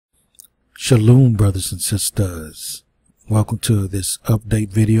Shalom, brothers and sisters. Welcome to this update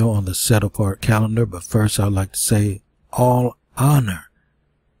video on the set apart calendar. But first, I'd like to say all honor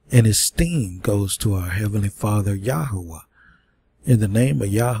and esteem goes to our Heavenly Father, Yahuah, in the name of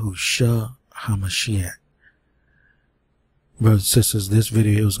Yahusha HaMashiach. Brothers and sisters, this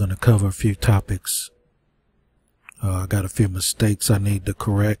video is going to cover a few topics. I got a few mistakes I need to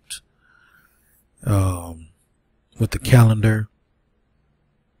correct with the calendar.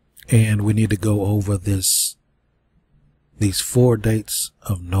 And we need to go over these 4 dates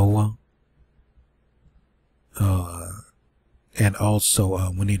of Noah. And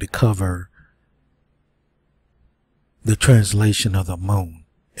also we need to cover the translation of the moon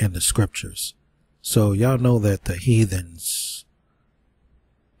in the scriptures. So y'all know that the heathens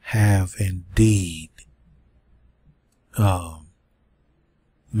have indeed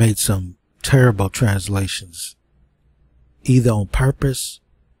made some terrible translations, either on purpose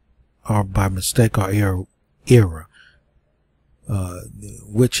or by mistake or error.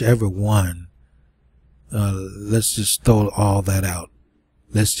 Whichever one, let's just throw all that out.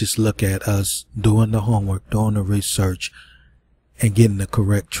 Let's just look at us doing the homework, doing the research, and getting the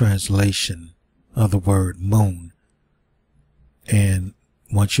correct translation of the word moon. And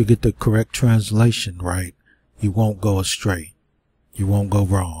once you get the correct translation right, you won't go astray. You won't go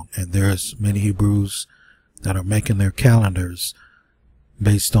wrong. And there's many Hebrews that are making their calendars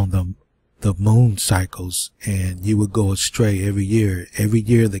based on the moon cycles, and you would go astray every year. Every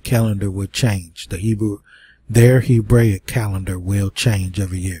year the calendar would change. Their Hebraic calendar will change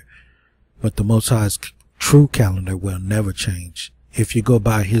every year. But the Most High's true calendar will never change if you go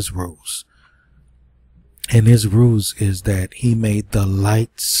by His rules. And His rules is that He made the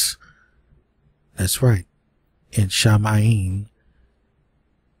lights, that's right, in Shamayim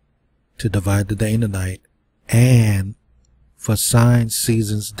to divide the day and the night, and for signs,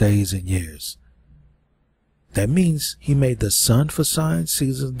 seasons, days, and years. That means He made the sun for signs,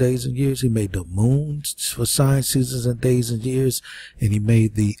 seasons, days, and years. He made the moon for signs, seasons, and days, and years. And He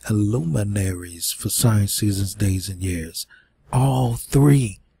made the luminaries for signs, seasons, days, and years. All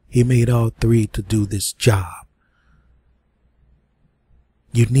three. He made all three to do this job.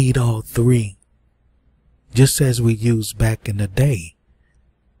 You need all three. Just as we used back in the day.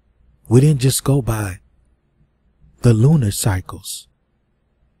 We didn't just go by the lunar cycles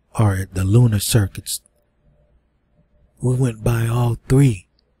or the lunar circuits. We went by all three.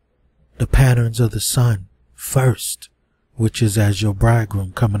 The patterns of the sun first, which is as your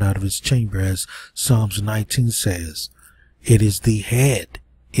bridegroom coming out of his chamber, as Psalms 19 says. It is the head.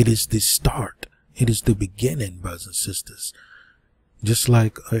 It is the start. It is the beginning, brothers and sisters. Just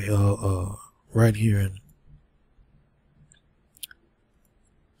like right here in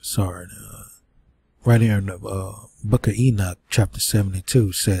right here in the book of Enoch, chapter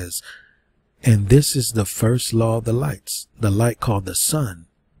 72 says, and this is the first law of the lights, the light called the sun.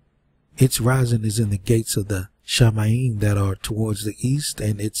 Its rising is in the gates of the Shamayim that are towards the east,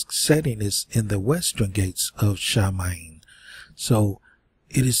 and its setting is in the western gates of Shamayim. So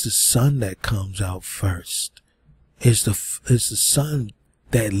it is the sun that comes out first. It's the sun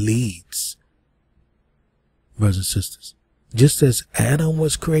that leads, brothers and sisters. Just as Adam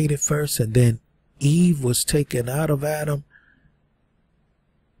was created first and then Eve was taken out of Adam,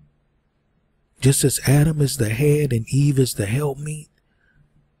 just as Adam is the head and Eve is the helpmeet,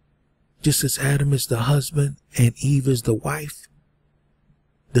 just as Adam is the husband and Eve is the wife,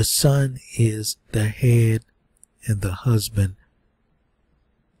 the sun is the head and the husband,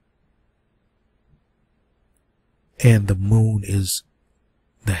 and the moon is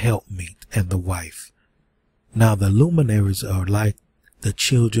the helpmeet and the wife. Now the luminaries are like the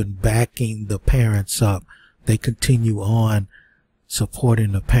children backing the parents up. They continue on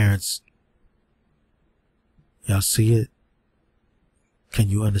supporting the parents. Y'all see it? Can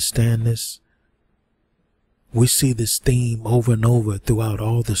you understand this? We see this theme over and over throughout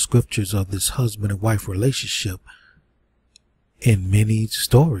all the scriptures of this husband and wife relationship in many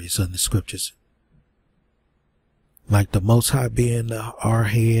stories in the scriptures. Like the Most High being our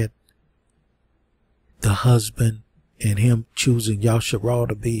head, the husband, and Him choosing Yahusha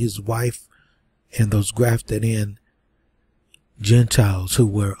to be His wife, and those grafted in Gentiles who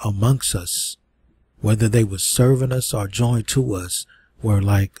were amongst us, whether they were serving us or joined to us, were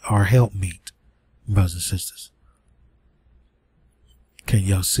like our helpmeet, brothers and sisters. Can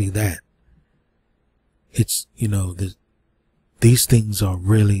y'all see that? It's, you know, these things are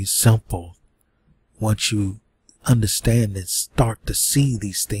really simple once you understand and start to see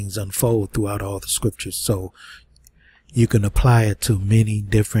these things unfold throughout all the scriptures. So you can apply it to many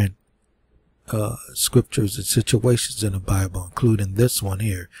different scriptures and situations in the Bible, including this one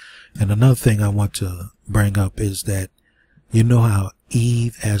here. And another thing I want to bring up is that you know how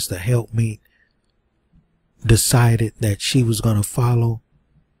Eve, as the helpmeet, decided that she was going to follow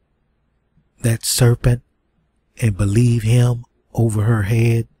that serpent and believe him over her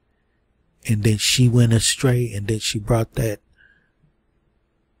head, and then she went astray, and then she brought that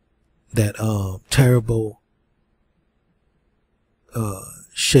terrible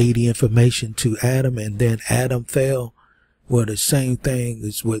shady information to Adam, and then Adam fell. Well, the same thing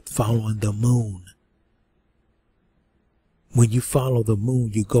is with following the moon. When you follow the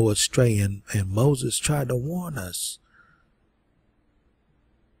moon, you go astray, and Moses tried to warn us.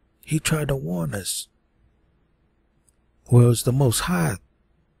 He tried to warn us. Well, it's the Most High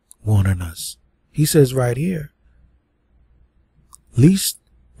warning us. He says right here, lest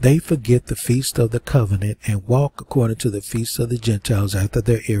they forget the feast of the covenant and walk according to the feast of the Gentiles after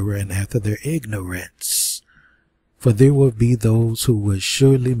their error and after their ignorance. For there will be those who will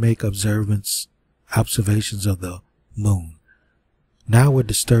surely make observations of the moon. Now it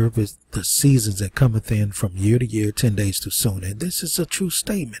disturbeth the seasons that cometh in from year to year, 10 days too soon. And this is a true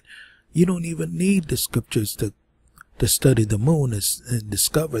statement. You don't even need the scriptures to study the moon and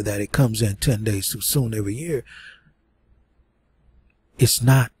discover that it comes in 10 days too soon every year. It's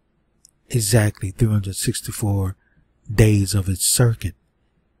not exactly 364 days of its circuit,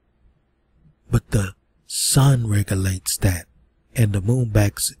 but the sun regulates that, and the moon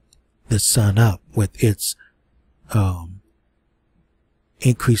backs the sun up with its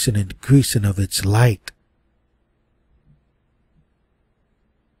increasing and decreasing of its light,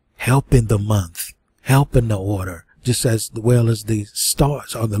 helping the month, helping the order, just as well as the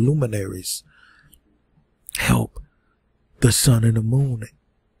stars or the luminaries help the sun and the moon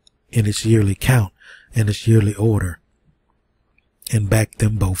in its yearly count and its yearly order, and back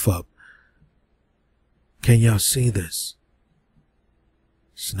them both up. Can y'all see this?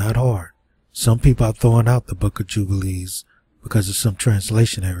 It's not hard. Some people are throwing out the Book of Jubilees because of some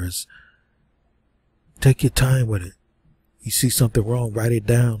translation errors. Take your time with it. You see something wrong, write it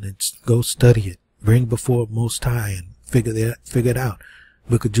down and go study it. Bring before Most High and figure it out.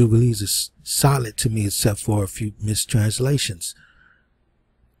 Book of Jubilees is solid to me, except for a few mistranslations.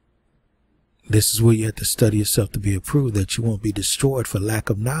 This is where you have to study yourself to be approved, that you won't be destroyed for lack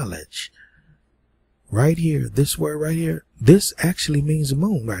of knowledge. Right here, this word right here, this actually means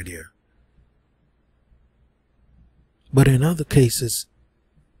moon right here. But in other cases,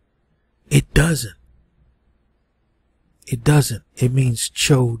 it doesn't. It doesn't. It means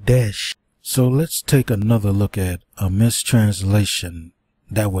Chodesh. So let's take another look at a mistranslation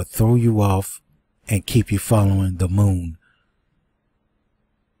that will throw you off and keep you following the moon.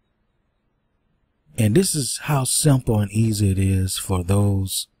 And this is how simple and easy it is for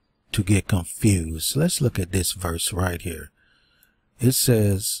those to get confused. Let's look at this verse right here. It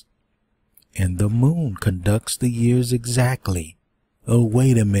says, and the moon conducts the years exactly. Oh,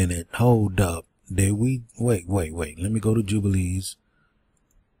 wait a minute. Hold up. Wait. Let me go to Jubilees.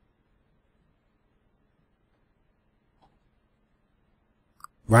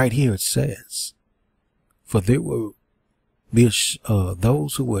 Right here it says, for there will be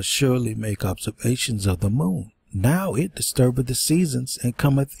those who will surely make observations of the moon. Now it disturbeth the seasons and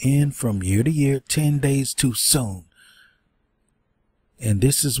cometh in from year to year, 10 days too soon. And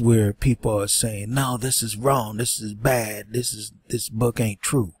this is where people are saying, no, this is wrong. This is bad. This book ain't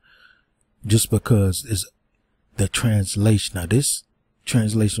true. Just because it's the translation. Now this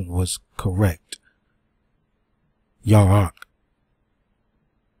translation was correct. Yahuah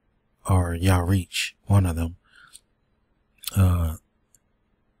or Yahreach, one of them.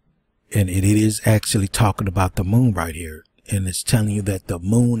 And it is actually talking about the moon right here. And it's telling you that the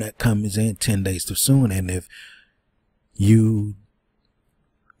moon that comes in 10 days too soon. And if you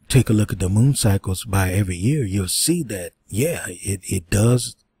take a look at the moon cycles by every year, you'll see that, yeah, it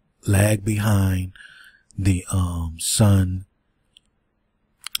does lag behind the sun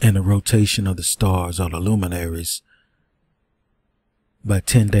and the rotation of the stars or the luminaries by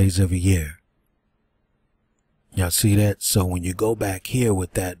 10 days every year. Y'all see that? So when you go back here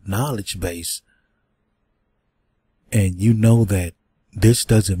with that knowledge base, and you know that this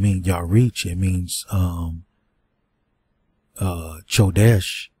doesn't mean Yahreach, it means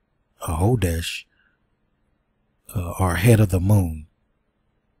Chodesh, or Hodesh, or head of the moon.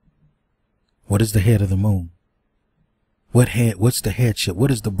 What is the head of the moon? What's the headship?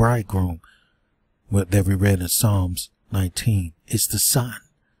 What is the bridegroom? What that we read in Psalms 19. It's the sun.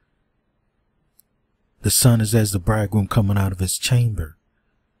 The sun is as the bridegroom coming out of his chamber.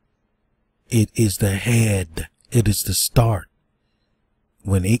 It is the head. It is the start.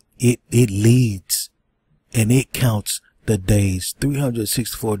 when it leads and it counts the days,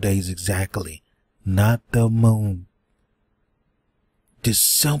 364 days exactly, not the moon. This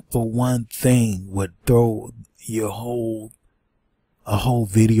simple one thing would throw a whole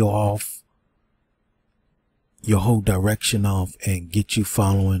video off, your whole direction off, and get you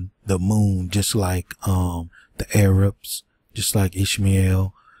following the moon, just like the Arabs, just like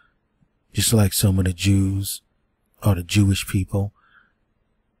Ishmael, just like some of the Jews or the Jewish people,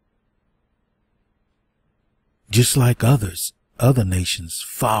 just like other nations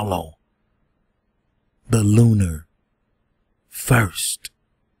follow the lunar first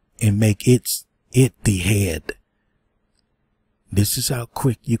and make it the head. This is how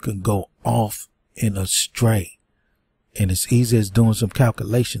quick you can go off in a stray. And it's easy as doing some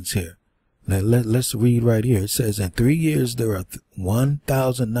calculations here. Let's read right here. It says in 3 years there are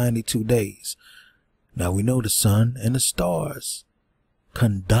 1,092 days. Now we know the sun and the stars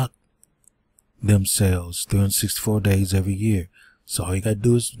conduct themselves 364 days every year. So all you gotta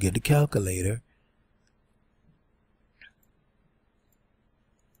do is get the calculator.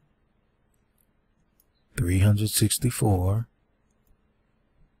 $364.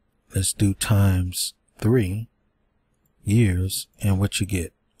 Let's do times 3 years, and what you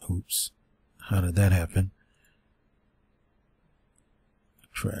get. Oops. How did that happen?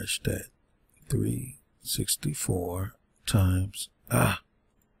 Trash that. 364 times.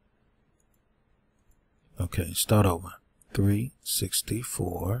 Okay, start over.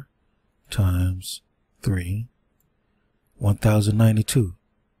 364 times 3. 1,092.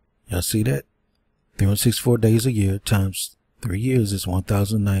 Y'all see that? 364 days a year times 3 years is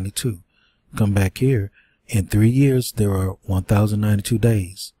 1,092. Come back here. In 3 years, there are 1,092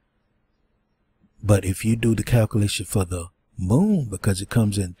 days. But if you do the calculation for the moon, because it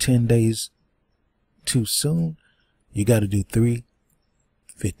comes in 10 days too soon, you got to do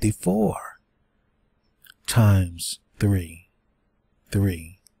 354 times 3.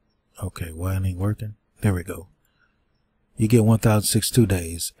 Okay, why it ain't working? There we go. You get 1,062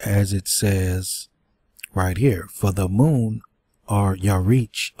 days, as it says right here. For the moon or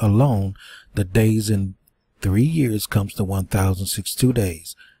Yarich alone, the days in 3 years comes to 1,062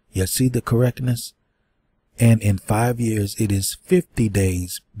 days. You see the correctness? And in 5 years, it is 50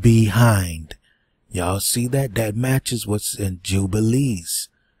 days behind. Y'all see that? That matches what's in Jubilees.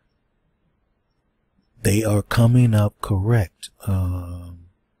 They are coming up correct. Let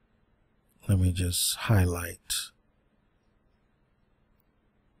me just highlight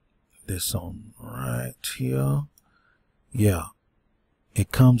this on right here. Yeah.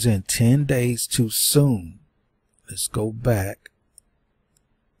 It comes in 10 days too soon. Let's go back.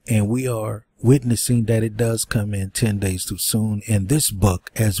 And we are witnessing that it does come in 10 days too soon in this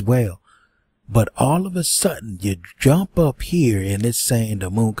book as well. But all of a sudden, you jump up here and it's saying the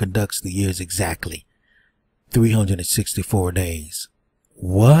moon conducts the years exactly. 364 days.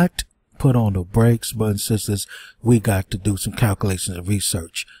 What? Put on the brakes, brothers and sisters. We got to do some calculations and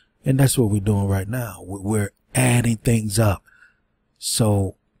research. And that's what we're doing right now. We're adding things up.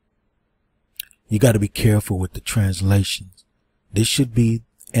 So you got to be careful with the translations. This should be,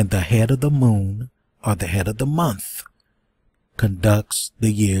 and the head of the moon or the head of the month conducts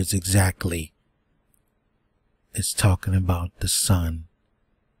the years exactly. It's talking about the sun.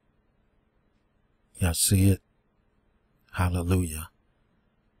 Y'all see it? Hallelujah.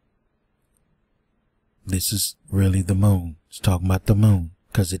 This is really the moon. It's talking about the moon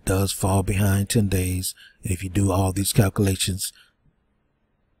because it does fall behind 10 days. And if you do all these calculations,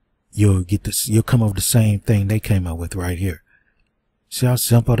 you'll get this, you'll come up with the same thing they came up with right here. See how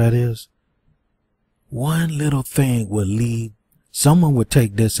simple that is? One little thing would lead, someone would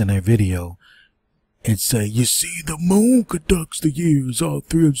take this in their video and say, you see, the moon conducts the years, all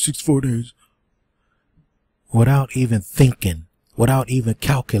 364 days. Without even thinking, without even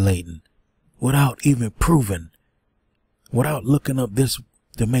calculating, without even proving, without looking up this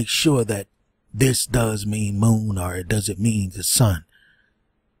to make sure that this does mean moon or it doesn't mean the sun.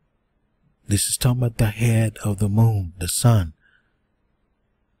 This is talking about the head of the moon, the sun.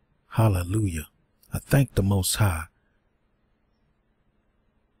 Hallelujah. I thank the Most High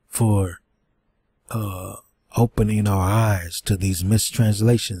for opening our eyes to these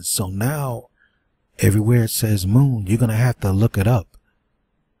mistranslations. So now, everywhere it says moon, you're going to have to look it up,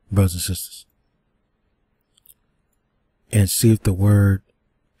 brothers and sisters, and see if the word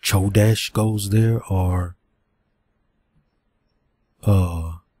Chodesh goes there or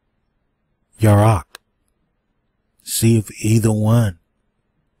Yarak. See if either one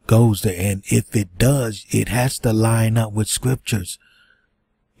goes there, and if it does, it has to line up with scriptures.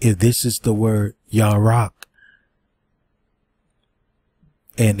 If this is the word Yarak,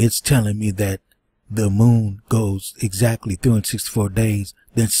 and it's telling me that the moon goes exactly 364 days,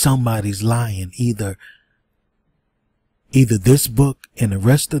 then somebody's lying. Either this book and the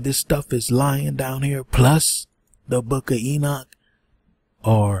rest of this stuff is lying down here, plus the book of Enoch,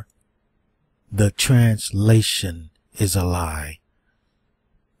 or the translation is a lie.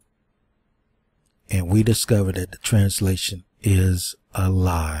 And we discovered that the translation is a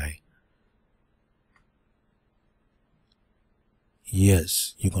lie.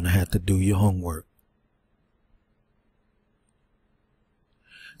 Yes, you're going to have to do your homework.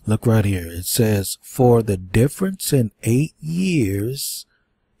 Look right here. It says, for the difference in 8 years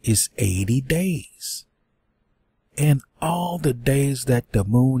is 80 days. And all the days that the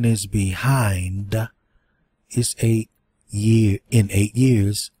moon is behind is 8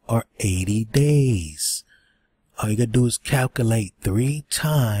 years are 80 days. All you gotta do is calculate 3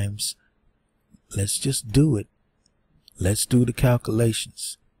 times. Let's just do it. Let's do the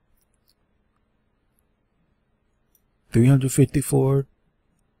calculations. 354.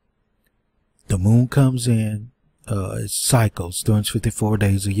 The moon comes in, it cycles 354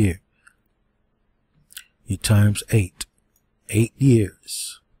 days a year. You times 8. 8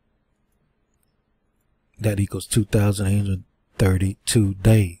 years. That equals 2,832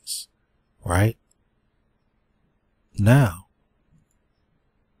 days. Right? Now,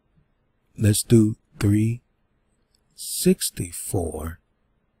 let's do 364.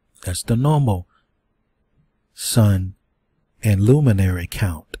 That's the normal sun and luminary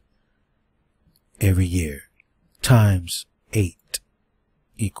count every year. Times 8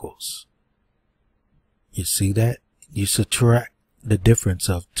 equals. You see that? You subtract the difference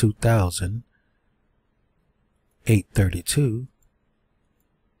of 2,832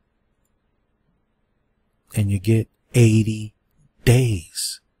 and you get 80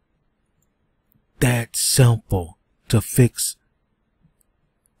 days. That's simple to fix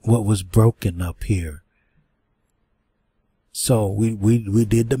what was broken up here. So we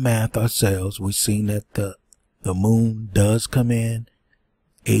did the math ourselves. We seen that the moon does come in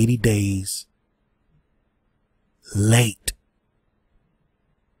 80 days late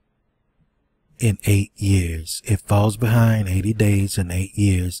in 8 years. It falls behind 80 days and 8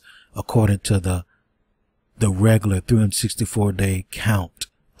 years according to the regular 364 day count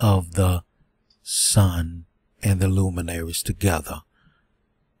of the sun and the luminaries together.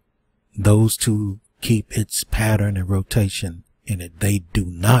 Those two keep its pattern and rotation in it. They do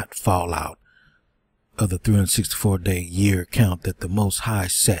not fall out of the 364 day year count that the Most High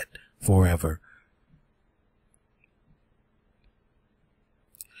set forever.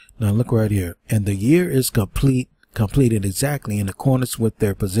 Now look right here. And the year is completed exactly in accordance with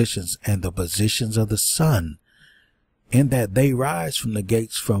their positions and the positions of the sun, in that they rise from the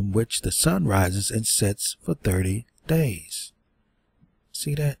gates from which the sun rises and sets for 30 days.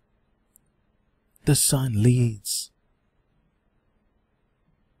 See that? The sun leads.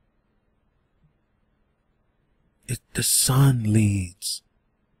 The sun leads,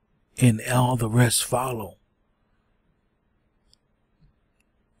 and all the rest follow.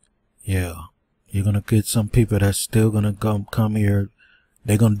 Yeah, you're going to get some people that's still going to come here.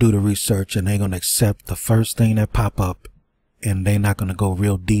 They're going to do the research and they're going to accept the first thing that pop up, and they're not going to go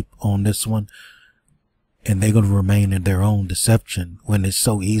real deep on this one. And they're going to remain in their own deception when it's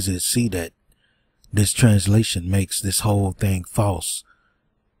so easy to see that this translation makes this whole thing false.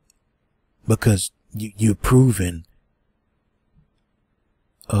 Because you're proving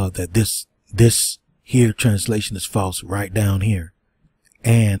that this here translation is false right down here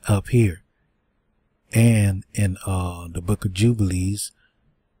and up here and in the book of Jubilees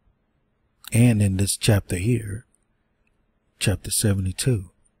and in this chapter here, chapter 72,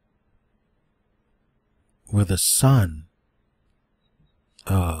 where the sun,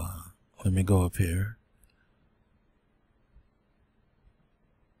 let me go up here.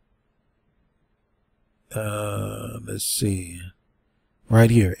 Let's see.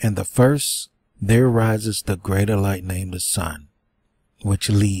 Right here. And the first, there rises the greater light named the sun, which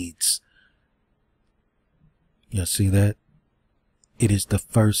leads. You see that? It is the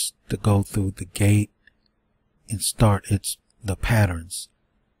first to go through the gate and start the patterns.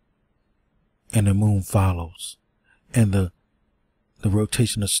 And the moon follows. And the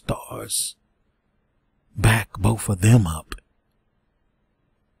rotation of stars back both of them up.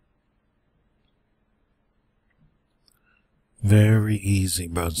 Very easy,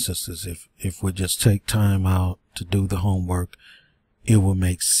 brothers and sisters. If we just take time out to do the homework, it will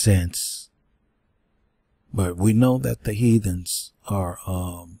make sense. But we know that the heathens are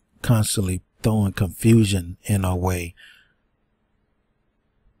constantly throwing confusion in our way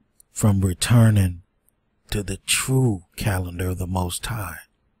from returning to the true calendar of the Most High.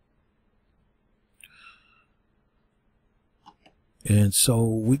 And so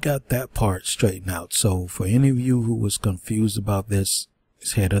we got that part straightened out. So for any of you who was confused about this,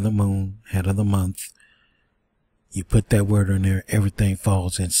 it's head of the moon, head of the month. You put that word in there, everything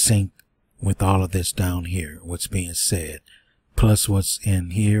falls in sync with all of this down here, what's being said. Plus what's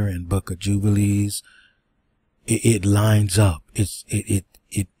in here in Book of Jubilees. It lines up. It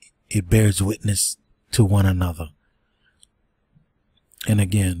bears witness to one another. And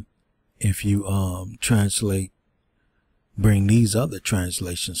again, if you bring these other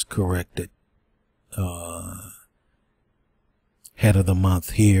translations corrected, head of the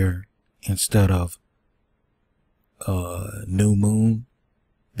month here instead of new moon,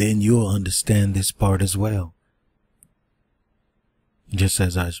 then you'll understand this part as well, just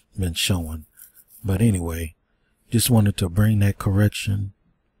as I've been showing. But anyway, just wanted to bring that correction.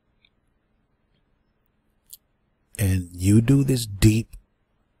 And you do this deep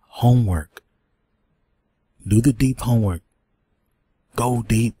homework. Do the deep homework. Go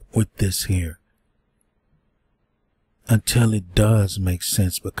deep with this here until it does make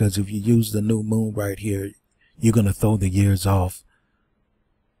sense. Because if you use the new moon right here, you're going to throw the years off.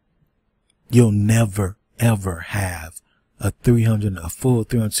 You'll never, ever have a full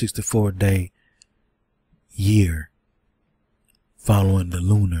 364 day year following the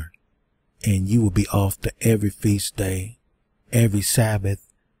lunar. And you will be off to every feast day, every Sabbath,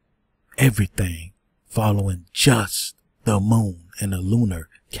 everything following just the moon and the lunar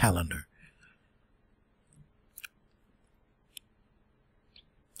calendar.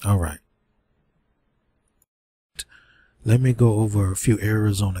 All right. Let me go over a few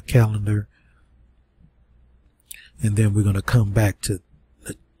errors on the calendar, and then we're going to come back to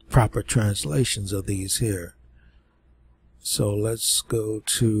the proper translations of these here. So let's go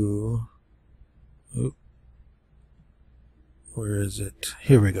to, where is it?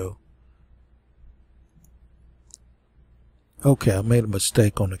 Here we go. Okay, I made a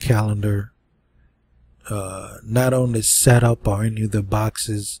mistake on the calendar. Not on this setup or any of the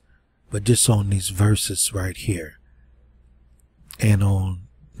boxes, but just on these verses right here. And on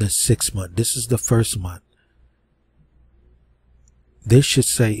the 6th month. This is the 1st month. This should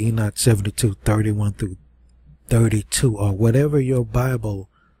say Enoch 72, 31 through 32, or whatever your Bible,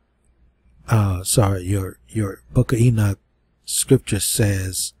 your Book of Enoch scripture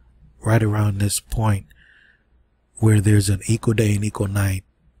says right around this point, where there's an equal day and equal night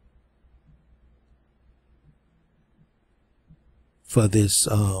for this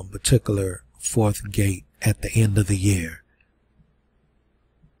particular 4th gate at the end of the year.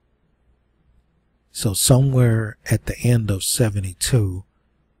 So somewhere at the end of 72,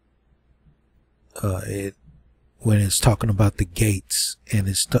 when it's talking about the gates, and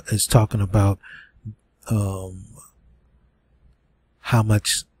it's talking about how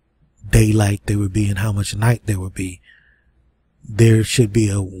much daylight there would be and how much night there would be, there should be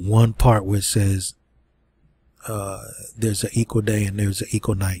one part where it says there's an equal day and there's an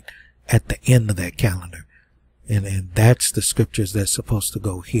equal night at the end of that calendar, and that's the scriptures that's supposed to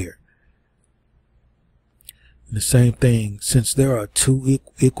go here. The same thing, since there are 2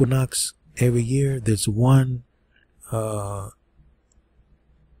 equinox every year, there's one at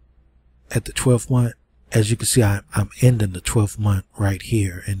the 12th month. As you can see, I'm ending the 12th month right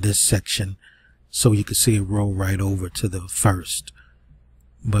here in this section, so you can see it roll right over to the 1st.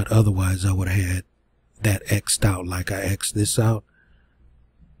 But otherwise, I would have had that X'd out like I X'd this out.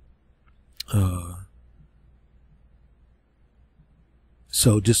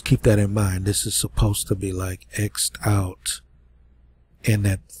 So just keep that in mind. This is supposed to be like X'd out. And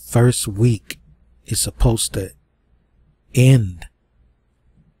that 1st week is supposed to end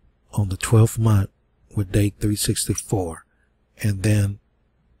on the 12th month with day 364. And then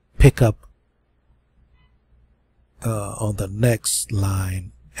pick up on the next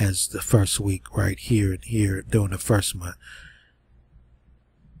line as the 1st week right here and here during the 1st month.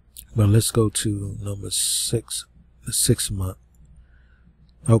 But let's go to number 6, the 6th month.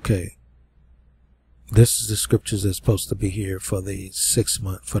 Okay, this is the scriptures that's supposed to be here for the 6th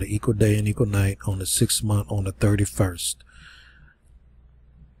month, for the equal day and equal night on the 6th month on the 31st.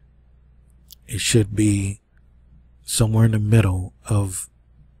 It should be somewhere in the middle of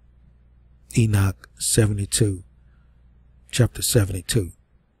Enoch 72, chapter 72.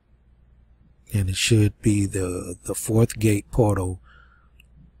 And it should be the 4th gate portal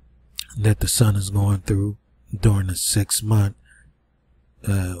that the sun is going through during the 6th month.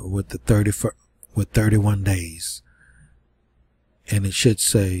 With 31 days, and it should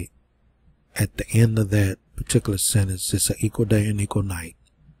say at the end of that particular sentence, it's an equal day and equal night.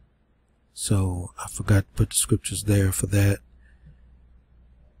 So I forgot to put the scriptures there for that.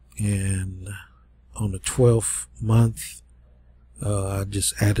 And on the 12th month, I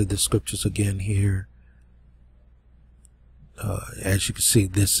just added the scriptures again here. As you can see,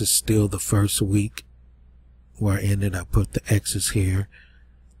 this is still the first week where I ended. I put the X's here.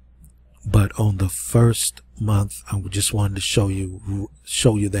 But on the first month, I just wanted to show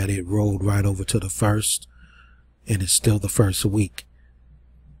you that it rolled right over to the first, and it's still the first week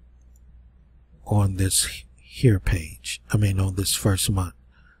on this here page. I mean, on this first month.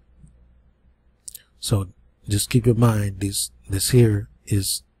 So just keep in mind, this here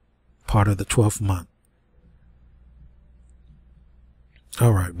is part of the 12th month.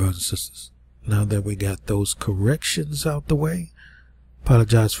 All right, brothers and sisters. Now that we got those corrections out the way,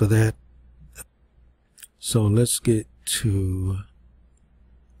 apologize for that. So let's get to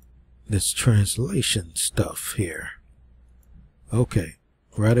this translation stuff here. Okay,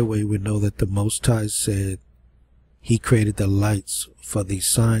 right away we know that the Most High said He created the lights for these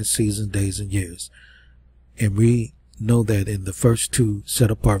signs, seasons, days, and years. And we know that in the first two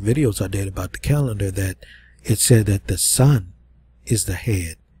set-apart videos I did about the calendar, that it said that the sun is the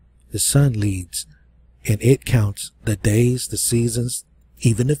head. The sun leads, and it counts the days, the seasons,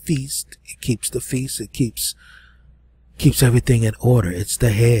 even the feast. It keeps the feast. It keeps everything in order. It's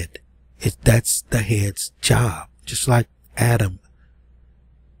the head. That's the head's job. Just like Adam,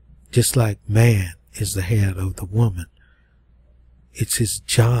 just like man is the head of the woman. It's his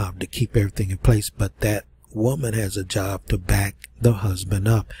job to keep everything in place, but that woman has a job to back the husband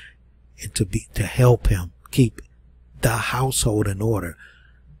up and to help him keep the household in order.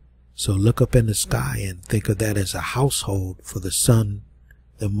 So look up in the sky and think of that as a household for the sun,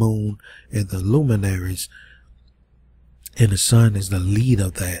 the moon, and the luminaries. And the sun is the lead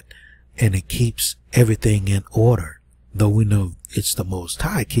of that, and it keeps everything in order. Though we know it's the Most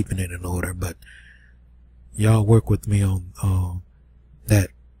High keeping it in order, but y'all work with me on that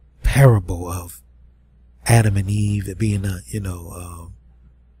parable of Adam and Eve being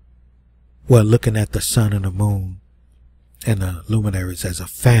looking at the sun and the moon and the luminaries as a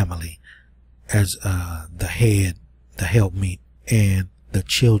family, as the head, the helpmeet, and the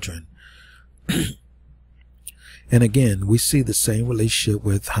children. And again, we see the same relationship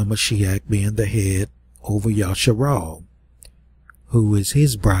with Hamashiach being the head over Yahusha, who is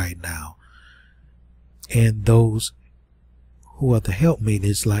his bride now. And those who are the helpmeet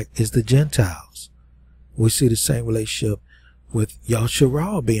is the Gentiles. We see the same relationship with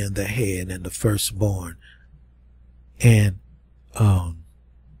Yahusha being the head and the firstborn. And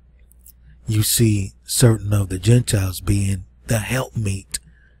you see certain of the Gentiles being the helpmeet,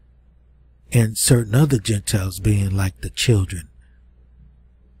 and certain other Gentiles being like the children.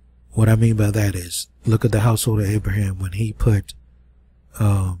 What I mean by that is, look at the household of Abraham when he put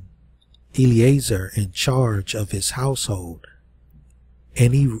Eliezer in charge of his household,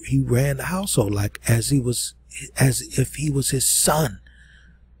 and he ran the household as if he was his son.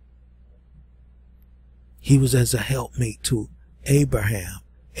 He was as a helpmate to Abraham.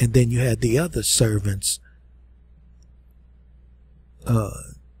 And then you had the other servants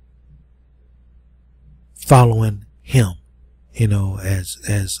following him, as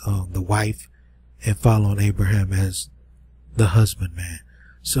the wife, and following Abraham as the husbandman.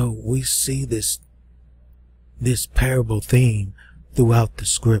 So we see this parable theme throughout the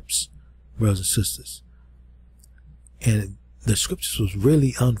scripts, brothers and sisters. And the scriptures was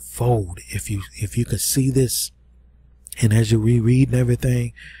really unfold. If you could see this, and as you reread and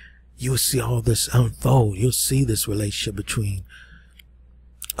everything, you'll see all this unfold. You'll see this relationship between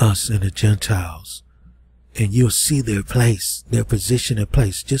us and the Gentiles. And you'll see their place, their position and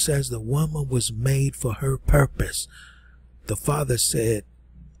place. Just as the woman was made for her purpose, the Father said,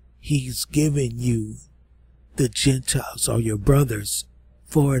 He's given you the Gentiles, or your brothers,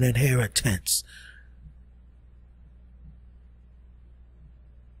 for an inheritance,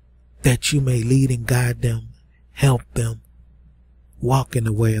 that you may lead and guide them, help them, walk in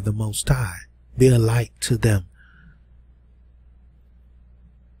the way of the Most High. Be a light to them.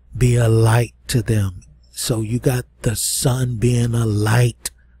 Be a light to them. So you got the sun being a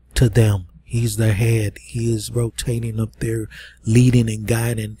light to them. He's the head. He is rotating up there, leading and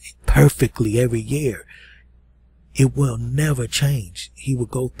guiding perfectly every year. It will never change. He will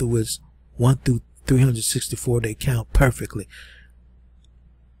go through his 1 through 364 day count perfectly.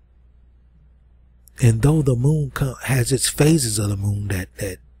 And though the moon has its phases of the moon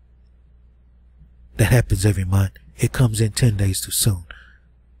that happens every month, it comes in 10 days too soon.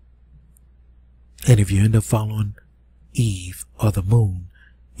 And if you end up following Eve or the moon,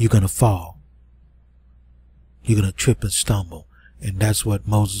 you're going to fall. You're going to trip and stumble. And that's what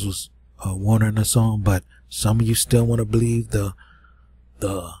Moses was warning us on. But some of you still want to believe the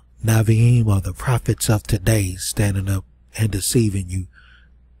Naviim or the prophets of today standing up and deceiving you,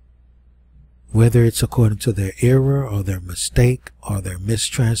 whether it's according to their error or their mistake or their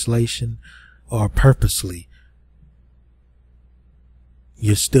mistranslation or purposely.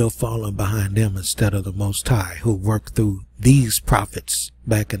 You're still falling behind them instead of the Most High, who worked through these prophets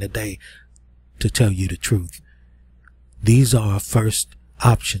back in the day to tell you the truth. These are our first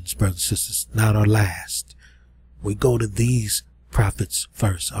options, brothers and sisters, not our last. We go to these prophets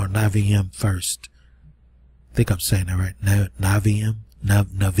first, or Naviim first. I think I'm saying that right. Naviim,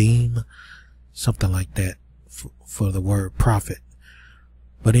 Navim, something like that for the word prophet.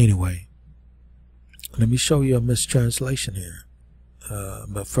 But anyway, let me show you a mistranslation here.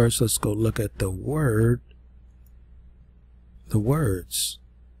 But first, let's go look at the words.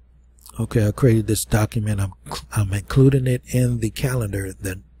 Okay, I created this document. I'm including it in the calendar,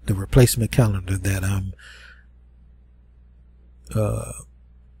 the replacement calendar that I'm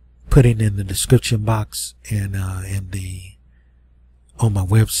putting in the description box and on my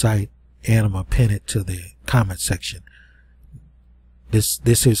website, and I'm gonna pin it to the comment section.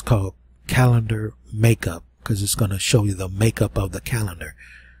 This is called calendar makeup, because it's going to show you the makeup of the calendar.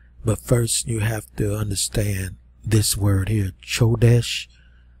 But first, you have to understand this word here, Chodesh,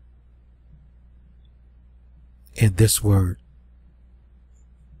 and this word.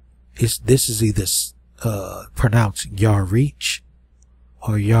 This is either pronounced Yarich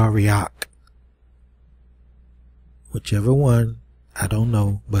or Yariach. Whichever one, I don't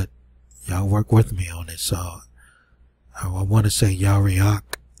know, but y'all work with me on it. So I want to say Yariach,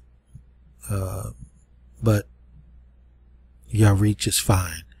 but Yarich is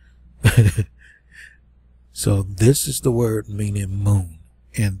fine. So this is the word meaning moon,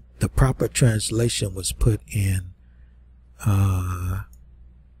 and the proper translation was put in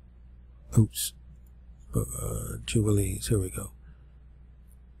Jubilees. Here we go.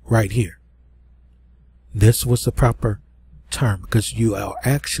 Right here. This was the proper term, because you are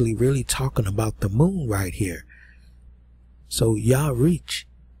actually really talking about the moon right here. So y'all reach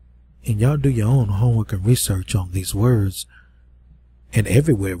and y'all do your own homework and research on these words, and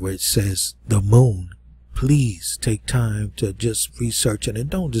everywhere where it says the moon, please take time to just research it, and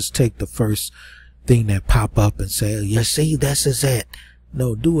don't just take the first thing that pop up and say, oh, you see, this is it.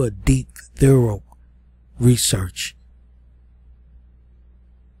 No, do a deep, thorough research.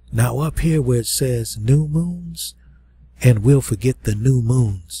 Now up here where it says new moons, and we'll forget the new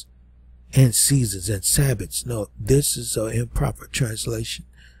moons and seasons and Sabbaths. No, this is an improper translation.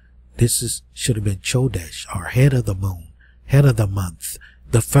 This should have been Chodesh, or head of the moon, head of the month,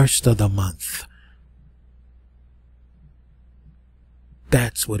 the first of the month.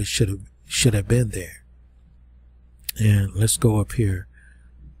 That's what it should have been there. And let's go up here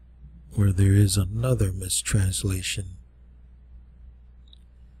where there is another mistranslation.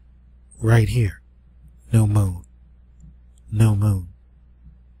 Right here, no moon, no moon,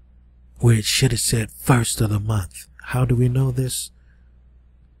 where it should have said first of the month. How do we know this?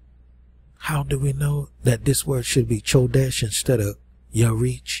 How do we know that this word should be Chodesh instead of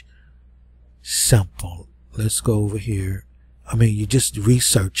Yarich? Simple. Let's go over here. I mean, you just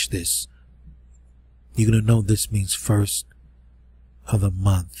research this. You're going to know this means first of the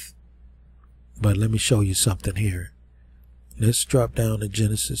month. But let me show you something here. Let's drop down to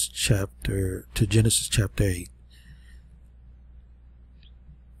Genesis chapter 8.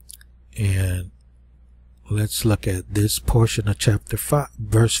 And let's look at this portion of chapter 5,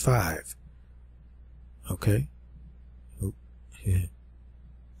 verse 5. Okay. Oh, yeah.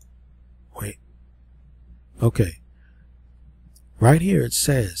 Wait. Okay. Right here it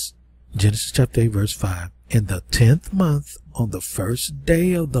says, Genesis chapter 8, verse 5, in the 10th month, on the first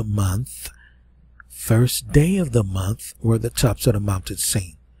day of the month, were the tops of the mountains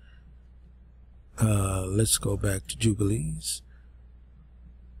seen. Let's go back to Jubilees.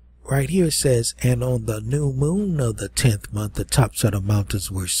 Right here it says, and on the new moon of the 10th month, the tops of the mountains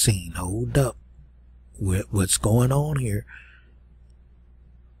were seen. Hold up. What's going on here?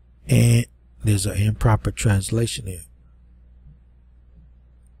 And there's an improper translation here.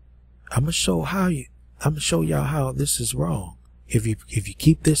 I'm gonna show y'all how this is wrong. If you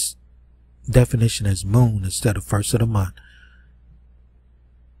keep this definition as moon instead of first of the month,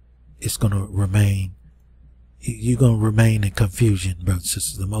 it's gonna remain. You're gonna remain in confusion, brothers and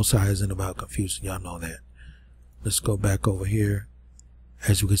sisters. The Most High isn't about confusion. Y'all know that. Let's go back over here.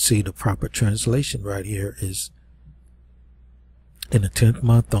 As you can see, the proper translation right here is, in the 10th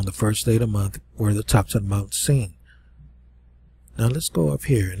month, on the first day of the month, were the tops of the mountains seen. Now let's go up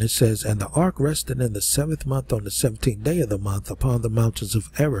here, and it says, and the ark rested in the 7th month on the 17th day of the month upon the mountains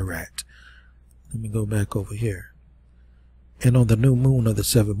of Ararat. Let me go back over here. And on the new moon of the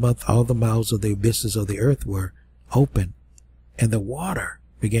 7th month, all the mouths of the abysses of the earth were open, and the water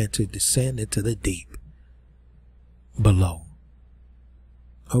began to descend into the deep below.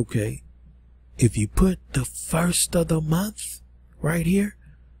 Okay, if you put the first of the month right here,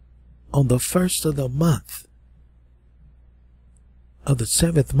 on the first of the month of the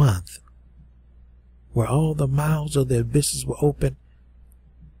 7th month, where all the mouths of the abysses were open,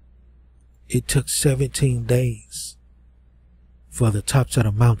 it took 17 days for the tops of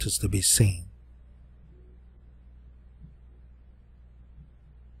the mountains to be seen.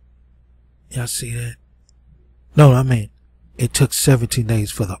 Y'all see that? No, I mean, it took 17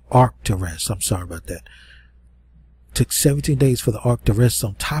 days for the ark to rest. I'm sorry about that. It took 17 days for the ark to rest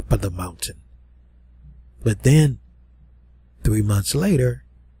on top of the mountain. But then, 3 months later,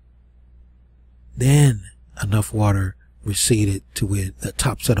 then enough water receded to where the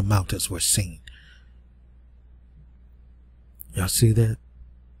tops of the mountains were seen. Y'all see that?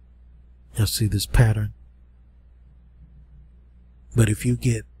 Y'all see this pattern? But if you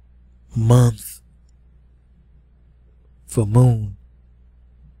get month for moon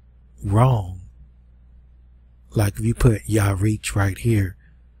wrong, like if you put Yahuah right here,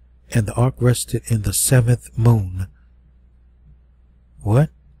 and the ark rested in the 7th moon. What?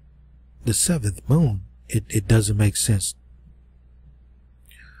 The 7th moon? It doesn't make sense.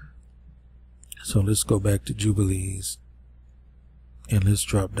 So let's go back to Jubilees, and let's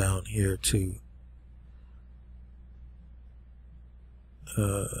drop down here to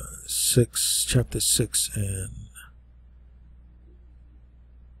 6, chapter 6 and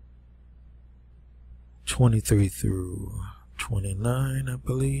 23 through 29, I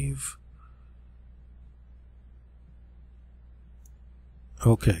believe.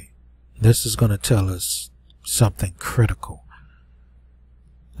 Okay, this is going to tell us something critical.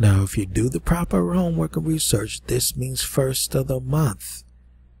 Now, if you do the proper homework and research, this means first of the month,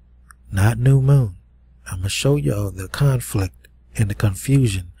 not new moon. I'm going to show y'all the conflict and the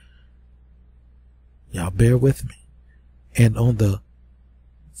confusion. Y'all bear with me. And on the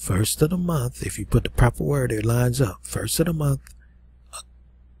first of the month, if you put the proper word, it lines up. First of the month,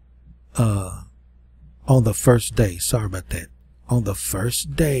 on the first day, sorry about that. On the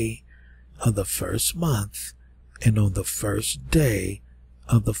first day of the first month, and on the first day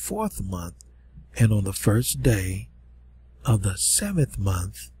of the 4th month, and on the first day of the 7th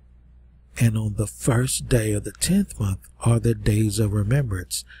month, and on the first day of the 10th month are the days of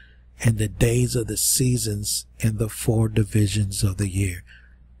remembrance, and the days of the seasons and the 4 divisions of the year.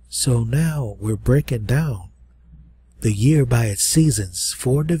 So now we're breaking down the year by its seasons,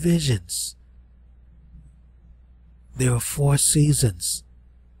 4 divisions. There are 4 seasons.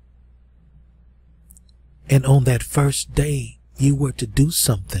 And on that first day, you were to do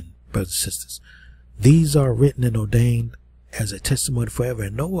something, brothers and sisters. These are written and ordained as a testimony forever,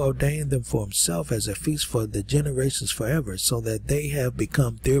 and Noah ordained them for himself as a feast for the generations forever, so that they have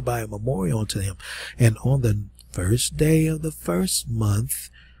become thereby a memorial unto him. And on the first day of the 1st month,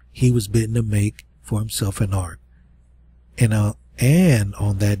 he was bidden to make for himself an ark. And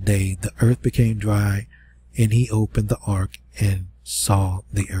on that day, the earth became dry, and he opened the ark and saw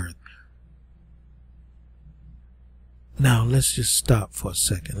the earth. Now, let's just stop for a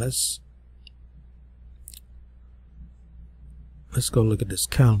second. Let's go look at this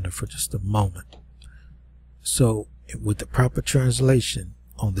calendar for just a moment. So, with the proper translation,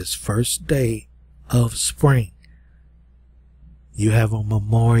 on this first day of spring, you have a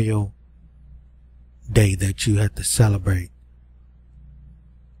memorial day that you have to celebrate.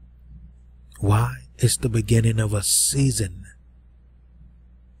 Why? It's the beginning of a season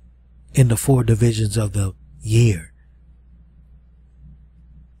in the 4 divisions of the year.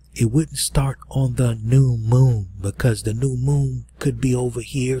 It wouldn't start on the new moon, because the new moon could be over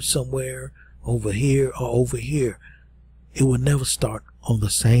here somewhere, over here, or over here. It would never start on the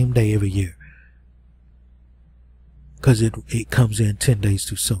same day every year, because it comes in 10 days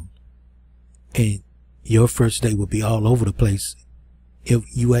too soon. And your first day will be all over the place. If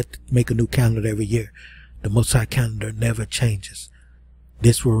you had to make a new calendar every year, the Most High calendar never changes.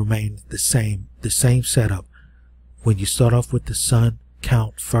 This will remain the same setup. When you start off with the sun,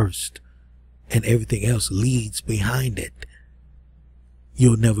 count first, and everything else leads behind it.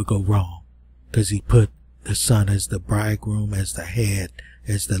 You'll never go wrong, because he put the sun as the bridegroom, as the head,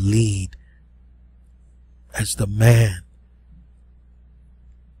 as the lead, as the man.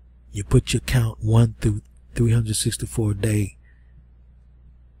 You put your count 1 through 364 day,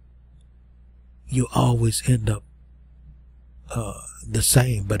 you always end up the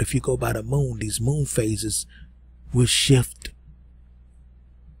same. But if you go by the moon, these moon phases will shift.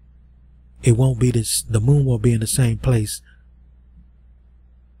 It won't be this, the moon won't be in the same place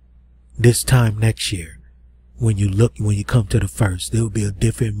this time next year. when you come to the first, there will be a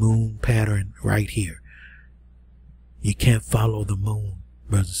different moon pattern right here. You can't follow the moon,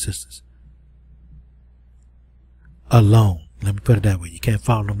 brothers and sisters, alone. Let me put it that way. You can't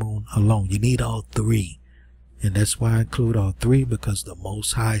follow the moon alone. You need all three. And that's why I include all three, because the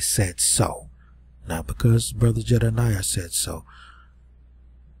Most High said so. Not because Brother Jedediah said so.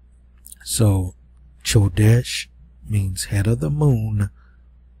 So, Chodesh means head of the moon.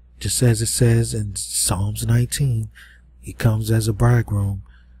 Just as it says in Psalms 19, he comes as a bridegroom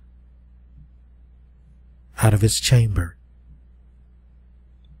out of his chamber.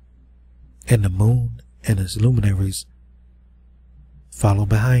 And the moon and its luminaries follow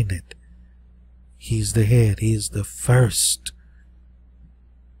behind it. He's the head. He is the first.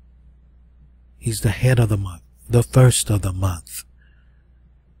 He's the head of the month. The first of the month.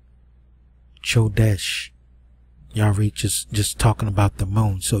 Chodesh. Y'all read just talking about the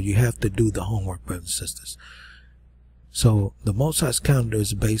moon. So you have to do the homework, brothers and sisters. So the Most High's calendar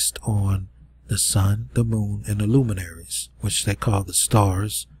is based on the sun, the moon, and the luminaries, which they call the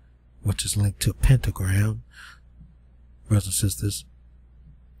stars, which is linked to a pentagram, brothers and sisters.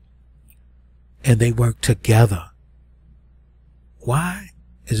 And they work together. Why?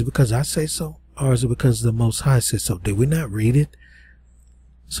 Is it because I say so? Or is it because the Most High says so? Did we not read it?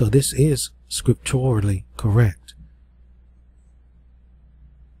 So this is scripturally correct.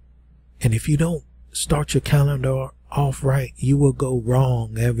 And if you don't start your calendar off right, you will go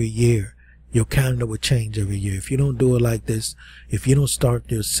wrong every year. Your calendar will change every year. If you don't do it like this, if you don't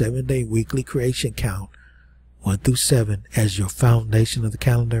start your 7-day weekly creation count, 1 through 7, as your foundation of the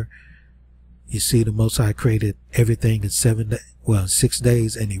calendar, you see the Most High created everything in 6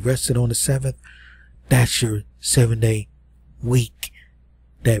 days, and he rested on the 7th. That's your 7-day week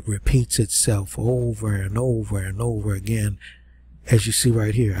that repeats itself over and over and over again. As you see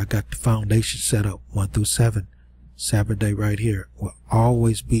right here, I got the foundation set up 1 through 7. Sabbath day right here will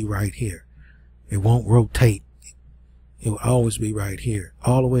always be right here. It won't rotate. It will always be right here,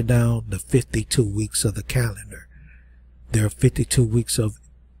 all the way down the 52 weeks of the calendar. There are 52 weeks of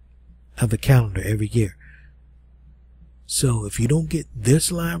the calendar every year. So if you don't get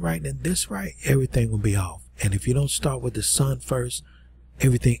this line right and this right, everything will be off. And if you don't start with the sun first,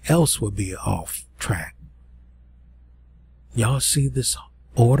 everything else will be off track. Y'all see this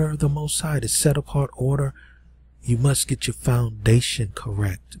order of the Most High, the set apart order? You must get your foundation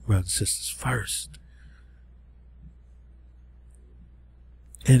correct, brothers and sisters, first.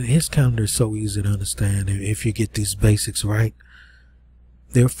 And his calendar is so easy to understand if you get these basics right.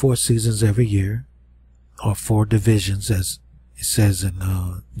 There are 4 seasons every year, or 4 divisions, as it says in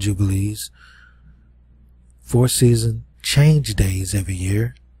Jubilees. 4 season change days every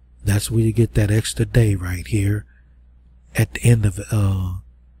year. That's where you get that extra day right here at the end of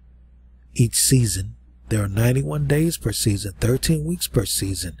each season. There are 91 days per season, 13 weeks per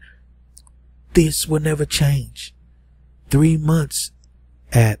season. This will never change. 3 months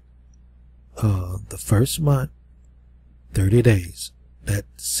at the first month, 30 days. That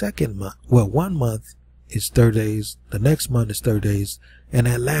second month, well, 1 month is 30 days. The next month is 30 days. And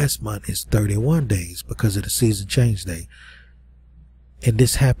that last month is 31 days because of the season change day. And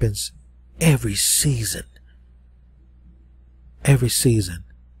this happens every season. Every season.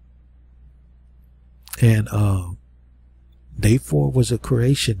 And day 4 was a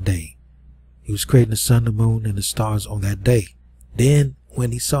creation day. He was creating the sun, the moon, and the stars on that day. Then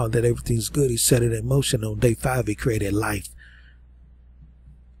when he saw that everything's good, he set it in motion. On day 5, he created life.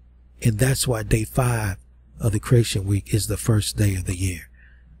 And that's why day 5 of the creation week is the first day of the year.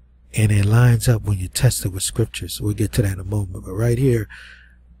 And it lines up when you test it with scriptures. We'll get to that in a moment. But right here,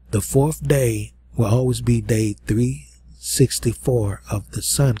 the 4th day will always be day 364 of the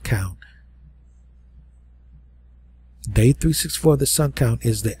sun count. Day 364 of the sun count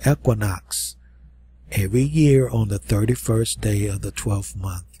is the equinox. Every year on the 31st day of the 12th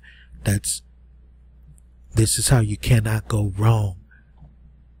month. This is how you cannot go wrong.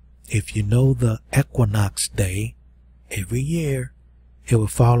 If you know the equinox day, every year, it will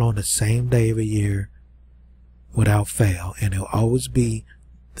fall on the same day every year without fail. And it will always be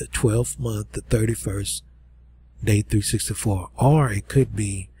the 12th month, the 31st, day 364. Or it could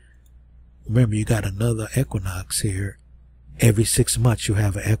be, remember you got another equinox here. Every 6 months you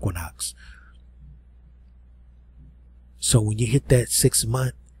have an equinox. So when you hit that 6th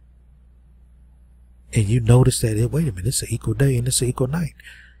month, and you notice that, wait a minute, it's an equal day and it's an equal night,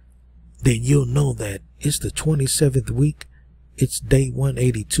 then you'll know that it's the 27th week, it's day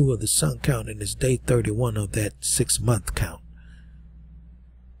 182 of the sun count, and it's day 31 of that 6-month count.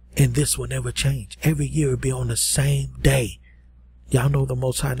 And this will never change. Every year it'll be on the same day. Y'all know the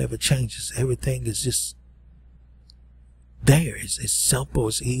Most High never changes. Everything is just there. It's simple.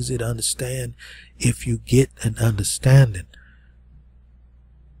 It's easy to understand if you get an understanding.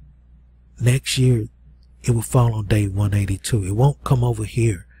 Next year, it will fall on day 182. It won't come over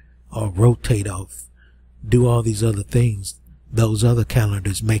here or rotate off, do all these other things those other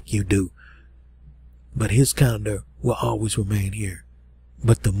calendars make you do. But his calendar will always remain here.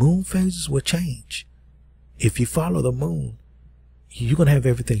 But the moon phases will change. If you follow the moon, you're going to have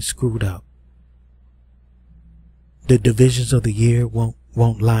everything screwed up. The divisions of the year won't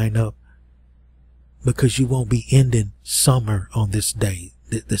line up, because you won't be ending summer on this day.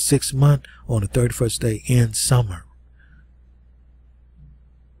 The 6th month on the 31st day ends summer.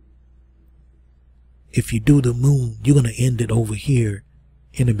 If you do the moon, you're going to end it over here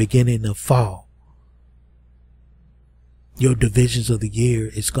in the beginning of fall. Your divisions of the year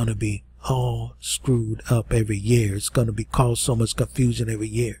is going to be all screwed up every year. It's going to be cause so much confusion every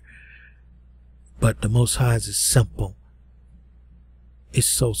year. But the Most High is simple. It's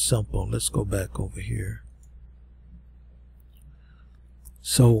so simple. Let's go back over here.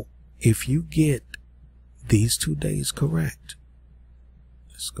 So if you get these 2 days correct,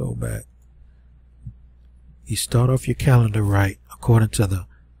 let's go back. You start off your calendar right according to the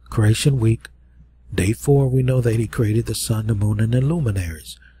creation week. Day 4, we know that he created the sun, the moon, and the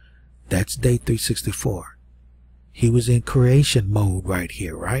luminaries. That's day 364. He was in creation mode right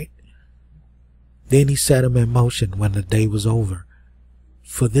here, right? Then he set them in motion when the day was over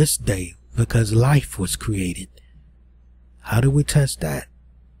for this day, because life was created. How do we test that?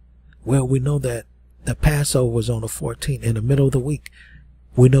 Well, we know that the Passover was on the 14th in the middle of the week.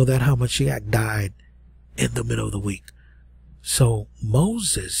 We know that Hamashiach died in the middle of the week. So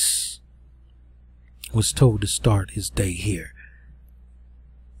Moses was told to start his day here,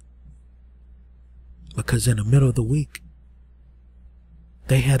 because in the middle of the week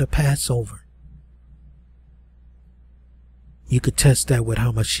they had a Passover. You could test that with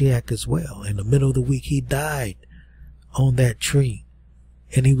Hamashiach as well. In the middle of the week, he died on that tree,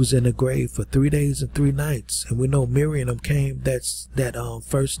 and he was in the grave for 3 days and 3 nights. And we know Miriam came that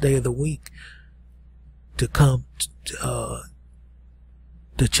first day of the week to come to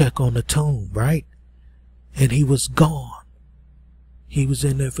check on the tomb, right? And he was gone. He was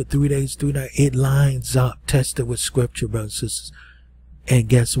in there for 3 days, 3 nights. It lines up, tested with scripture, brothers and sisters. And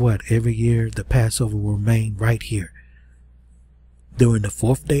guess what? Every year the Passover will remain right here. During the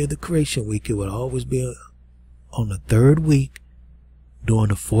 4th day of the creation week, it would always be on the 3rd week. During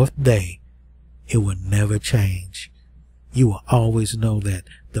the 4th day, it would never change. You will always know that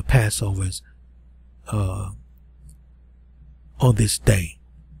the Passover is on this day.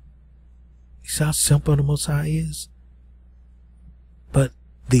 You see how simple the Most High is? But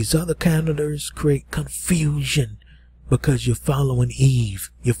these other calendars create confusion, because you're following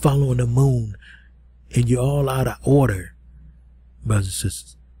Eve, you're following the moon, and you're all out of order, brothers and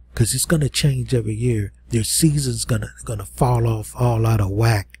sisters. Because it's going to change every year. Your season's gonna fall off, all out of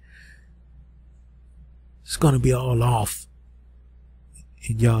whack. It's going to be all off.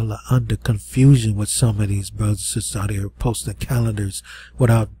 And y'all are under confusion with some of these brothers and sisters out here posting calendars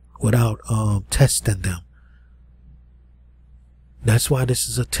without testing them. That's why this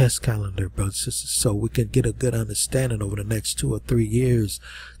is a test calendar, brothers and sisters, so we can get a good understanding over the next 2 or 3 years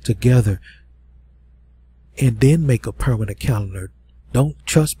together, and then make a permanent calendar. Don't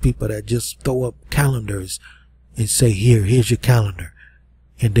trust people that just throw up calendars and say, here's your calendar,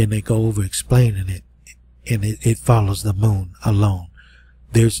 and then they go over explaining it, and it follows the moon alone.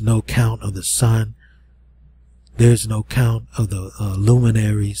 There's no count of the sun. There's no count of the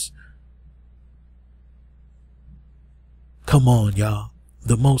luminaries. Come on, y'all.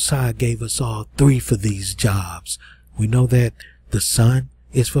 The Most High gave us all 3 for these jobs. We know that the sun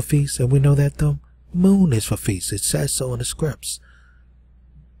is for feasts, and we know that the moon is for feasts. It says so in the scripts.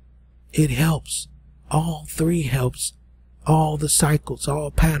 It helps. All 3 helps. All the cycles, all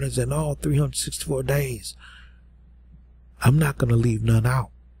patterns, and all 364 days. I'm not going to leave none out,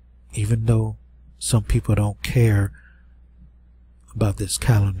 even though some people don't care about this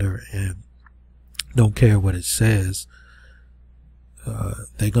calendar and don't care what it says.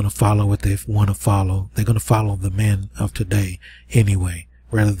 They're going to follow what they want to follow. They're going to follow the men of today anyway,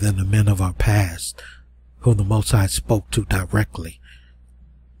 rather than the men of our past, whom the Most High spoke to directly.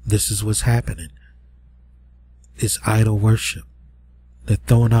 This is what's happening. It's idol worship. They're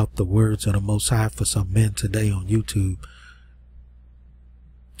throwing out the words of the Most High for some men today on YouTube,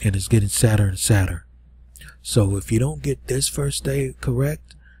 and it's getting sadder and sadder. So if you don't get this first day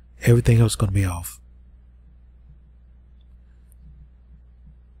correct, everything else is going to be off.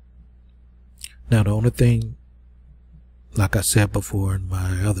 Now, the only thing, like I said before in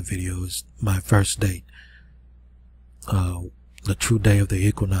my other videos, my first date. the true day of the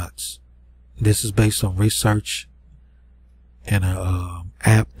equinox. This is based on research and an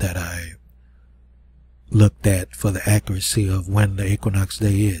app that I looked at for the accuracy of when the equinox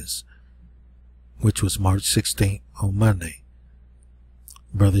day is, which was March 16th on Monday.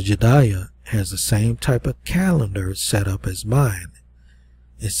 Brother Jediah has the same type of calendar set up as mine,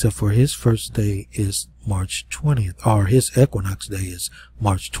 except for his first day is March 20th, or his equinox day is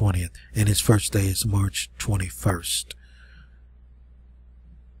March 20th, and his first day is March 21st.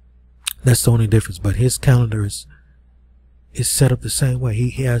 That's the only difference, but his calendar is set up the same way.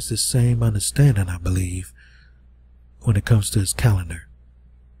 He has the same understanding, I believe, when it comes to his calendar,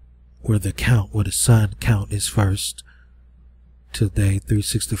 where the sun count is first to day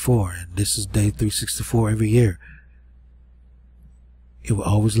 364, and this is day 364 every year. It will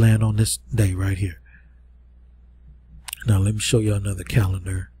always land on this day right here. Now let me show you another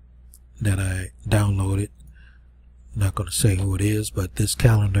calendar that I downloaded. I'm not going to say who it is, but this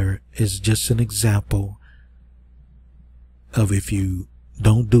calendar is just an example of if you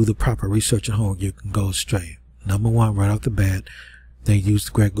don't do the proper research at home, you can go astray. Number one, right off the bat, they use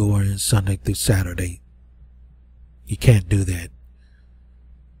the Gregorian Sunday through Saturday. You can't do that.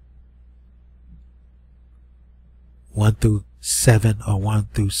 1 through 7 or 1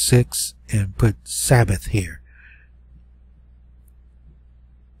 through 6 and put Sabbath here.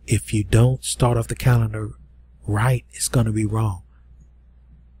 If you don't start off the calendar right, it's going to be wrong.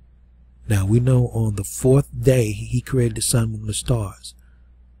 Now we know on the 4th day he created the sun, moon, and the stars.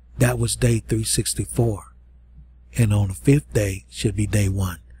 That was day 364. And on the 5th day should be day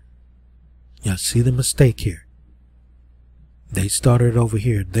 1. Y'all see the mistake here? They started over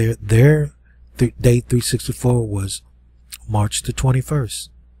here. Their day 364 was March the 21st.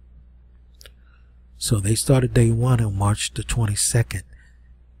 So they started day 1 on March the 22nd.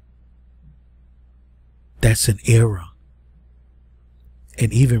 That's an error.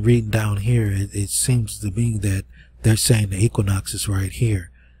 And even reading down here, it seems to me that they're saying the equinox is right here.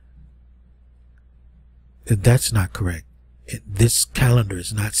 And that's not correct. This calendar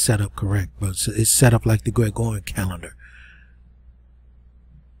is not set up correct, but it's set up like the Gregorian calendar.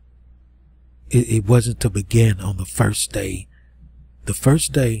 It wasn't to begin on the first day. The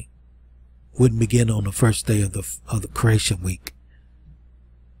first day wouldn't begin on the first day of the creation week.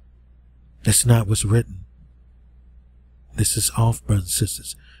 That's not what's written. This is off, brothers and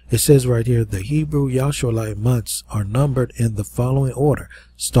sisters. It says right here, the Hebrew Yahusha months are numbered in the following order,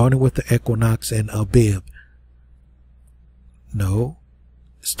 starting with the equinox and Abib. No,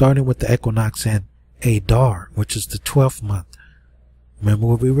 starting with the equinox and Adar, which is the 12th month. Remember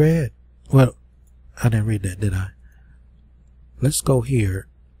what we read? Well, I didn't read that, did I? Let's go here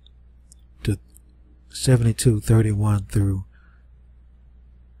to 72:31 through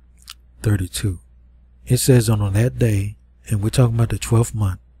 32. It says on that day, and we're talking about the 12th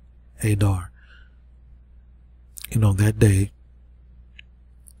month, Adar. And on that day,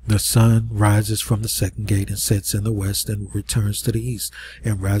 the sun rises from the second gate and sets in the west and returns to the east,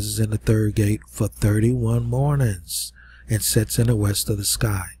 and rises in the third gate for 31 mornings and sets in the west of the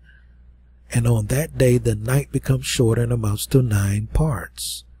sky. And on that day the night becomes short and amounts to 9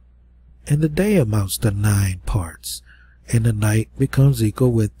 parts. And the day amounts to 9 parts. And the night becomes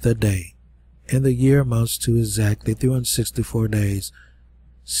equal with the day. And the year amounts to exactly 364 days.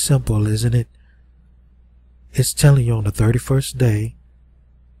 Simple, isn't it? It's telling you on the 31st day,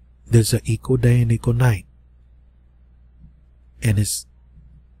 there's an equal day and equal night. And it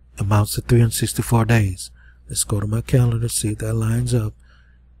amounts to 364 days. Let's go to my calendar, see if that lines up.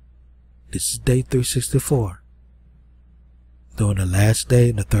 This is day 364. During the last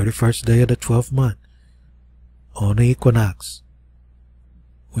day, the 31st day of the 12th month, on the equinox,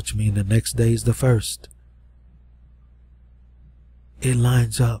 which means the next day is the 1st. It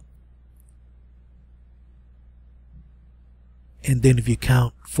lines up. And then if you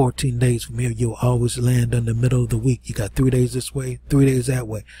count 14 days from here, you'll always land in the middle of the week. You got 3 days this way, 3 days that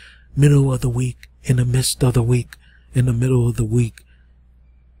way. Middle of the week, in the midst of the week, in the middle of the week.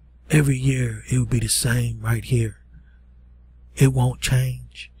 Every year it will be the same right here. It won't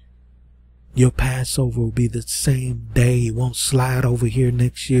change. Your Passover will be the same day. It won't slide over here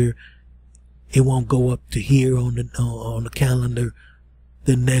next year. It won't go up to here on the calendar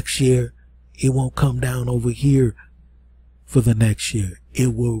the next year. It won't come down over here for the next year.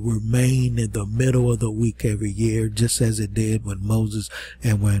 It will remain in the middle of the week every year, just as it did with Moses,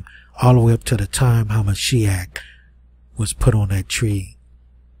 and when all the way up to the time how Mashiach was put on that tree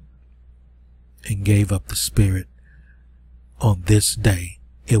and gave up the spirit. On this day,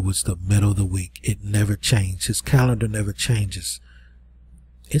 it was the middle of the week. It never changed. His calendar never changes.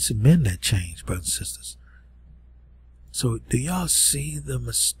 It's men that change, brothers and sisters. So do y'all see the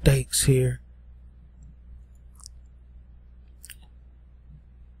mistakes here?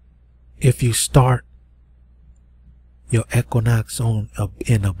 If you start your equinox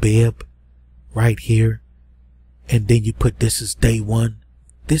in Abib right here, and then you put this is day 1,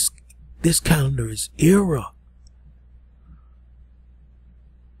 this calendar is error.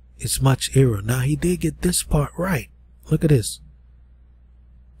 It's much error. Now he did get this part right. Look at this.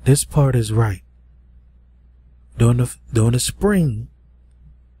 This part is right. During the spring,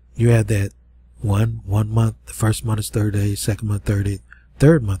 you have that one month. The first month is 30 days, second month 30,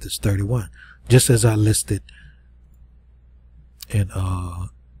 third month is 31. Just as I listed in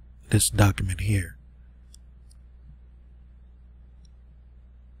this document here.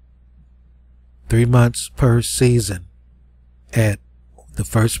 3 months per season. At the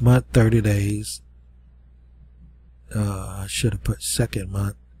first month 30 days. I should have put second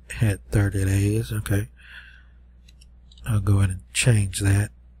month had 30 days. Okay. I'll go ahead and change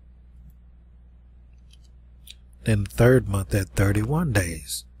that. Then the third month at 31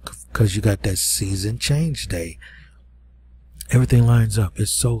 days. Because you got that season change day. Everything lines up.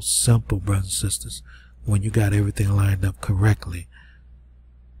 It's so simple, brothers and sisters. When you got everything lined up correctly.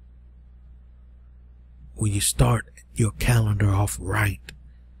 When you start your calendar off right,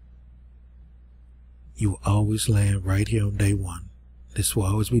 you will always land right here on day 1. This will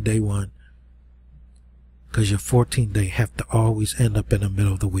always be day 1. Because your 14th day have to always end up in the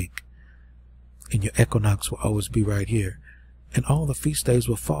middle of the week. And your equinox will always be right here. And all the feast days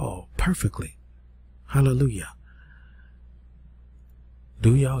will fall perfectly. Hallelujah.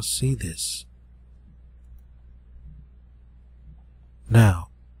 Do y'all see this? Now,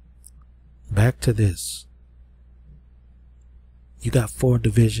 back to this. You got 4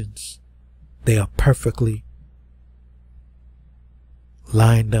 divisions. They are perfectly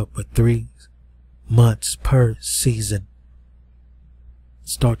lined up with 3 months per season.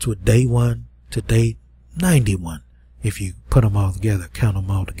 Starts with day 1 to day 91. If you put them all together, count them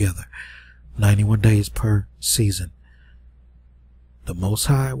all together. 91 days per season. The Most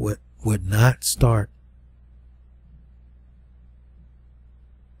High would not start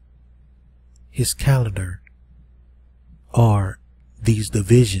his calendar or these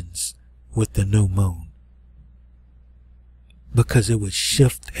divisions with the new moon, because it would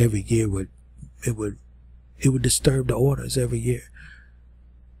shift every year. It would disturb the orders every year.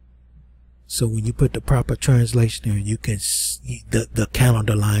 So when you put the proper translation here, you can see the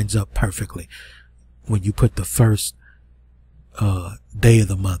calendar lines up perfectly. When you put the first day of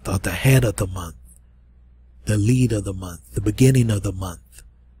the month, or the head of the month, the lead of the month, the beginning of the month,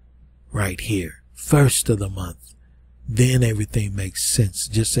 right here, first of the month, then everything makes sense,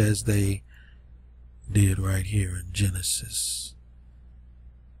 just as they did right here in Genesis.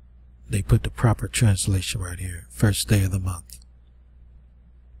 They put the proper translation right here, first day of the month.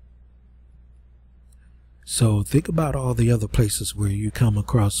 So think about all the other places where you come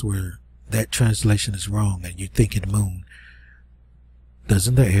across where that translation is wrong and you're thinking moon.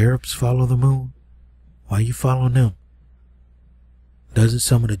 Doesn't the Arabs follow the moon? Why are you following them? Doesn't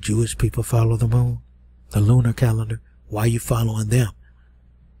some of the Jewish people follow the moon? The lunar calendar? Why are you following them?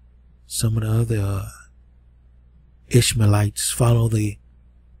 Some of the other Ishmaelites follow the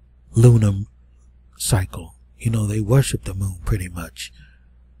lunar cycle. You know, they worship the moon pretty much.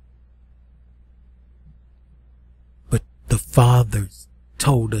 But the Father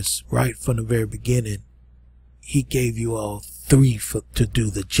told us right from the very beginning, He gave you all 3 to do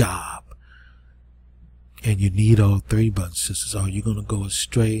the job. And you need all 3, brothers and sisters, or you're going to go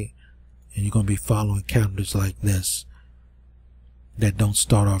astray and you're going to be following calendars like this that don't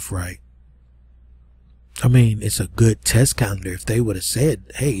start off right. I mean, it's a good test calendar if they would have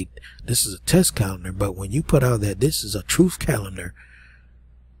said, hey, this is a test calendar, but when you put out that this is a truth calendar,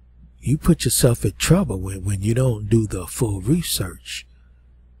 you put yourself in trouble when you don't do the full research.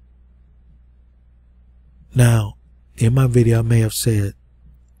 Now, in my video, I may have said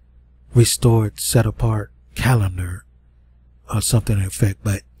restored, set apart calendar or something in effect,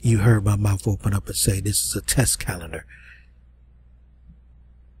 but you heard my mouth open up and say this is a test calendar.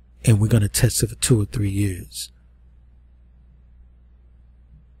 And we're going to test it for 2 or 3 years.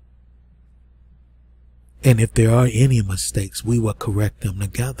 And if there are any mistakes, we will correct them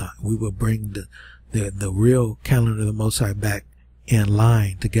together. We will bring the real calendar of the Most High back in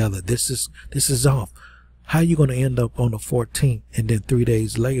line together. This is off. How are you going to end up on the 14th and then 3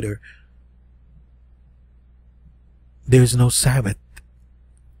 days later, there's no Sabbath?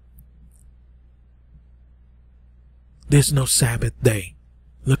 There's no Sabbath day.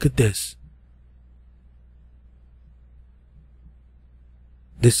 Look at this.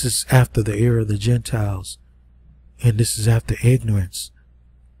 This is after the era of the Gentiles. And this is after ignorance.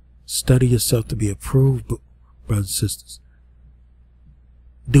 Study yourself to be approved, brothers and sisters.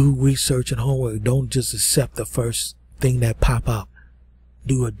 Do research and homework. Don't just accept the first thing that pop up.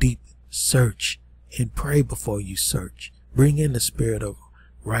 Do a deep search and pray before you search. Bring in the spirit of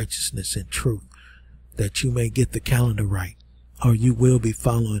righteousness and truth, that you may get the calendar right, or you will be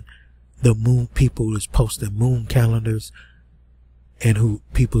following the moon people who's posting moon calendars, and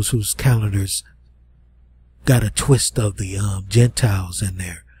peoples whose calendars got a twist of the Gentiles in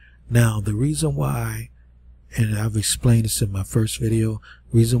there. Now, the reason why, and I've explained this in my first video,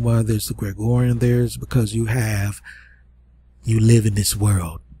 reason why there's the Gregorian there is because you live in this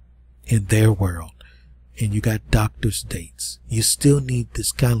world, in their world, and you got doctor's dates. You still need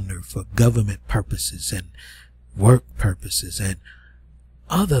this calendar for government purposes and work purposes and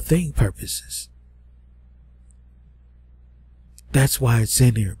other thing purposes. That's why it's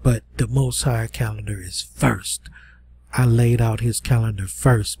in here. But the Most High calendar is first. I laid out his calendar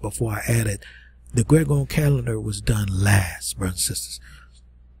first before I added. The Gregorian calendar was done last, brothers and sisters.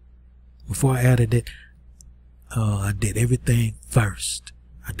 Before I added it, I did everything first.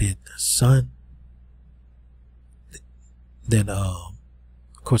 I did the sun. Then, of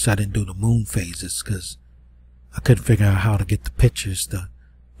course, I didn't do the moon phases because I couldn't figure out how to get the pictures to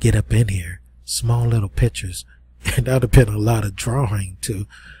get up in here. Small little pictures. And that would have been a lot of drawing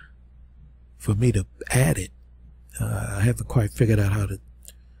for me to add it. I haven't quite figured out how to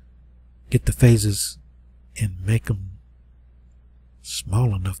get the phases and make them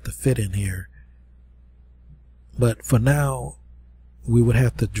small enough to fit in here. But for now, we would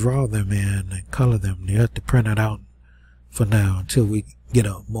have to draw them in and color them. You have to print it out for now until we get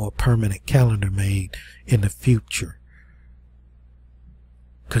a more permanent calendar made in the future.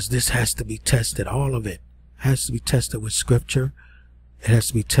 Because this has to be tested, all of it has to be tested with scripture. It has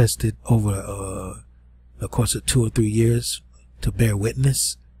to be tested over the course of 2 or 3 years to bear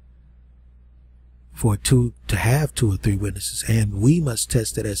witness. To have 2 or 3 witnesses, and we must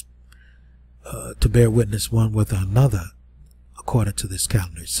test it as to bear witness one with another according to this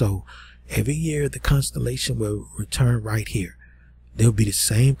calendar. So every year the constellation will return right here. There'll be the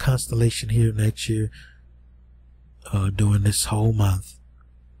same constellation here next year during this whole month.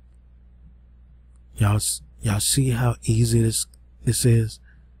 Y'all see how easy this is?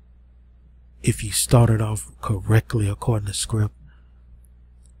 If you started off correctly according to script.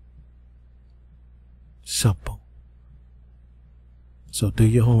 Simple. So do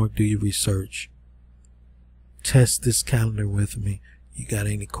your homework, do your research. Test this calendar with me. You got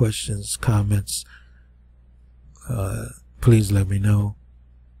any questions, comments, please let me know.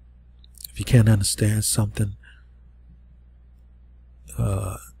 If you can't understand something,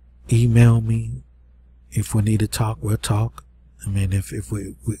 email me. If we need to talk, we'll talk. I mean, if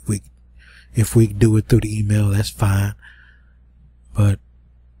we do it through the email, that's fine. But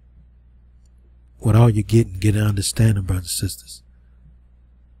what all you get an understanding, brothers and sisters.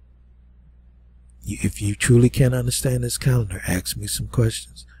 If you truly can't understand this calendar, ask me some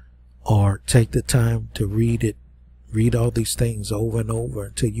questions, or take the time to read it. Read all these things over and over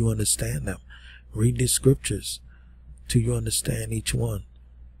until you understand them. Read the scriptures till you understand each one.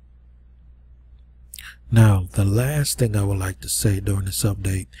 Now, the last thing I would like to say during this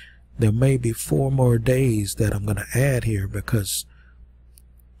update, there may be 4 more days that I'm going to add here because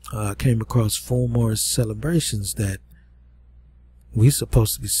I came across 4 more celebrations that we're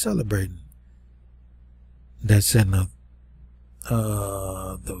supposed to be celebrating. That's in the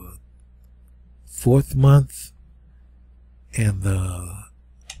 4th month and the,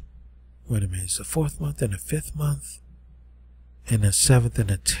 wait a minute, it's the 4th month and the 5th month and the 7th and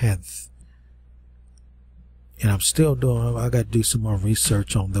the 10th. And I'm still doing, I got to do some more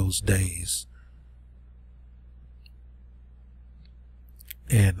research on those days.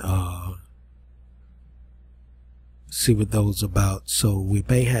 And see what those about. So we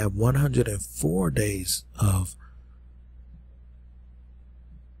may have 104 days of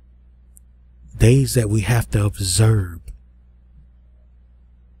days that we have to observe.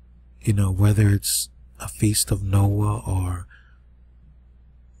 You know, whether it's a feast of Noah or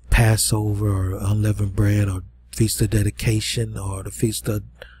Passover or unleavened bread or feast of dedication or the feast of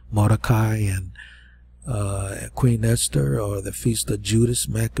Mordecai and Queen Esther or the feast of Judas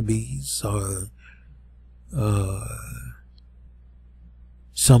Maccabees or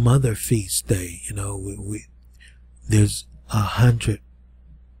some other feast day. You know, there's 100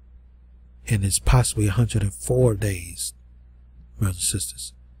 and it's possibly 104 days, brothers and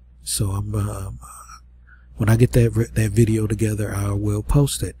sisters. So I'm when I get that video together, I will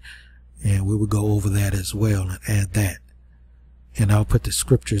post it, and we will go over that as well and add that. And I'll put the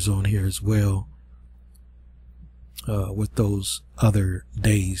scriptures on here as well with those other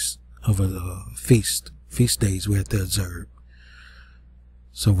days of a feast days we have to observe.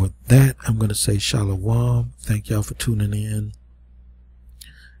 So with that, I'm going to say Shalom. Thank y'all for tuning in.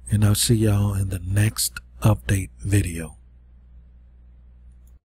 And I'll see y'all in the next update video.